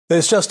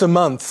There's just a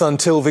month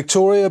until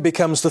Victoria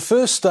becomes the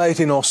first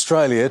state in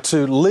Australia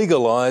to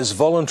legalise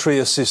voluntary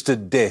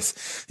assisted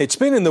death. It's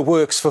been in the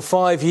works for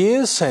 5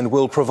 years and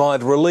will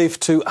provide relief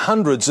to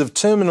hundreds of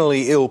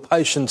terminally ill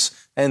patients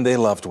and their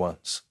loved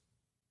ones.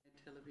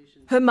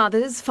 Her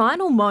mother's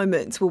final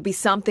moments will be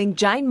something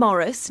Jane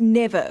Morris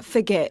never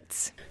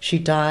forgets. She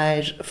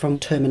died from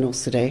terminal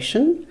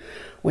sedation,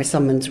 where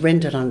someone's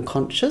rendered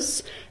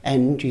unconscious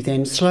and you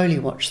then slowly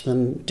watch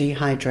them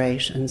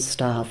dehydrate and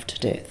starve to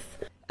death.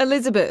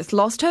 Elizabeth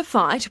lost her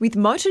fight with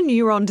motor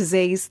neuron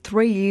disease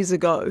 3 years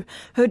ago.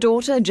 Her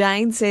daughter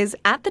Jane says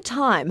at the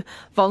time,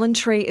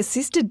 voluntary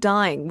assisted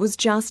dying was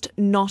just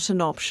not an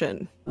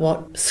option.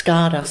 What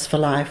scarred us for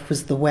life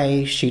was the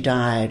way she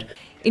died.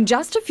 In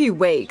just a few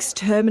weeks,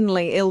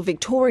 terminally ill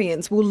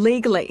Victorians will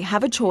legally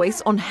have a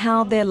choice on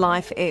how their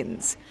life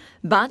ends.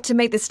 But to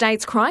meet the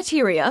state's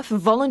criteria for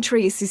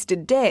voluntary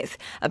assisted death,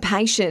 a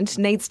patient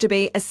needs to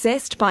be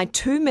assessed by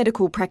 2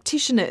 medical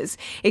practitioners,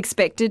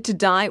 expected to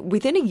die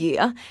within a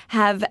year,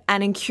 have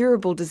an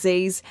incurable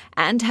disease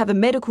and have a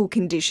medical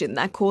condition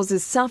that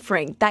causes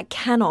suffering that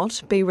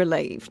cannot be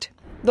relieved.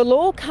 The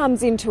law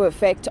comes into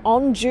effect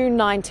on June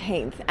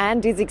 19th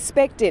and is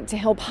expected to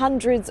help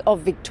hundreds of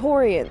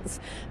Victorians.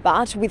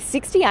 But with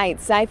 68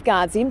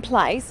 safeguards in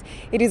place,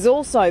 it is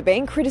also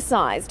being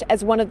criticised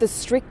as one of the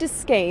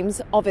strictest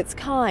schemes of its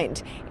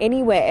kind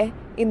anywhere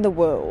in the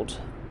world.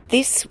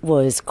 This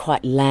was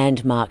quite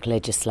landmark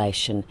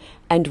legislation,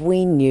 and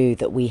we knew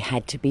that we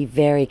had to be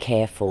very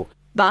careful.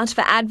 But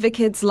for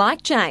advocates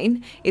like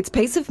Jane, it's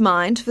peace of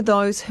mind for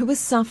those who are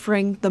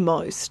suffering the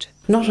most.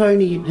 Not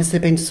only has there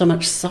been so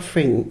much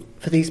suffering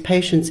for these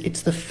patients,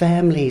 it's the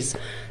families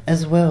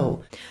as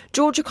well.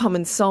 Georgia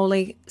Commons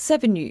Solly,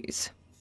 7 News.